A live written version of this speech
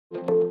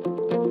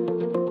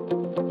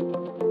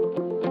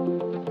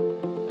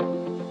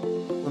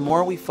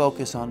more we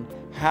focus on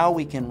how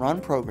we can run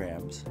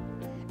programs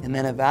and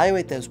then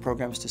evaluate those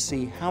programs to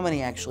see how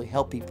many actually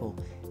help people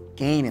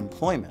gain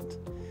employment,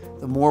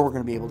 the more we're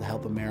going to be able to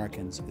help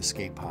Americans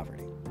escape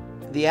poverty.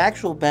 The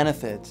actual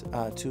benefit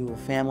to a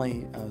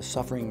family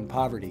suffering in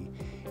poverty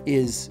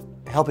is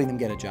helping them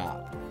get a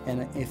job.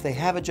 And if they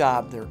have a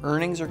job, their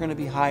earnings are going to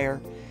be higher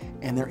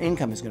and their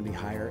income is going to be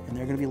higher and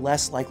they're going to be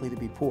less likely to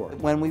be poor.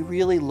 When we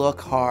really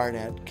look hard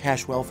at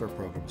cash welfare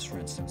programs, for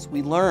instance,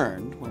 we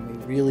learned, when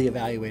we really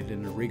evaluated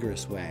in a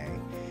rigorous way,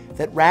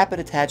 that rapid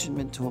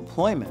attachment to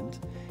employment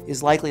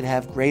is likely to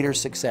have greater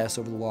success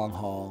over the long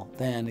haul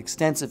than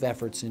extensive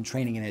efforts in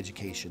training and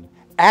education,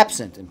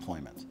 absent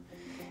employment.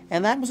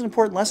 And that was an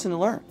important lesson to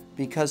learn,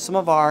 because some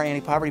of our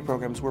anti-poverty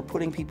programs were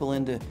putting people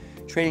into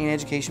training and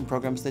education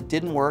programs that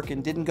didn't work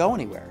and didn't go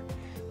anywhere.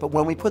 But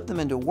when we put them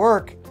into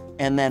work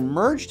and then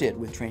merged it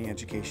with training and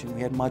education,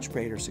 we had much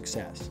greater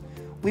success.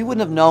 We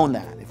wouldn't have known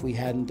that if we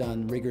hadn't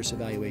done rigorous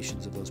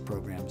evaluations of those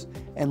programs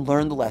and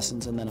learned the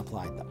lessons and then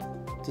applied them.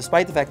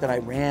 Despite the fact that I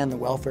ran the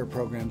welfare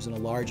programs in a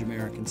large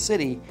American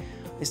city,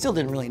 I still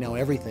didn't really know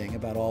everything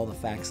about all the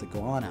facts that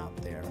go on out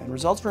there. And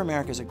Results for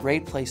America is a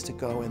great place to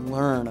go and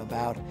learn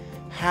about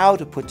how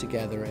to put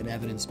together an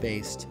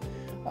evidence-based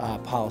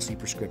policy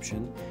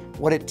prescription,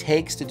 what it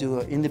takes to do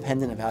an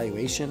independent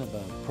evaluation of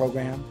a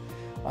program,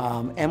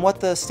 and what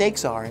the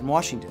stakes are in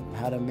Washington,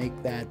 how to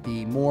make that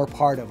be more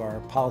part of our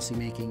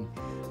policymaking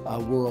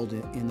world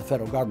in the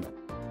federal government.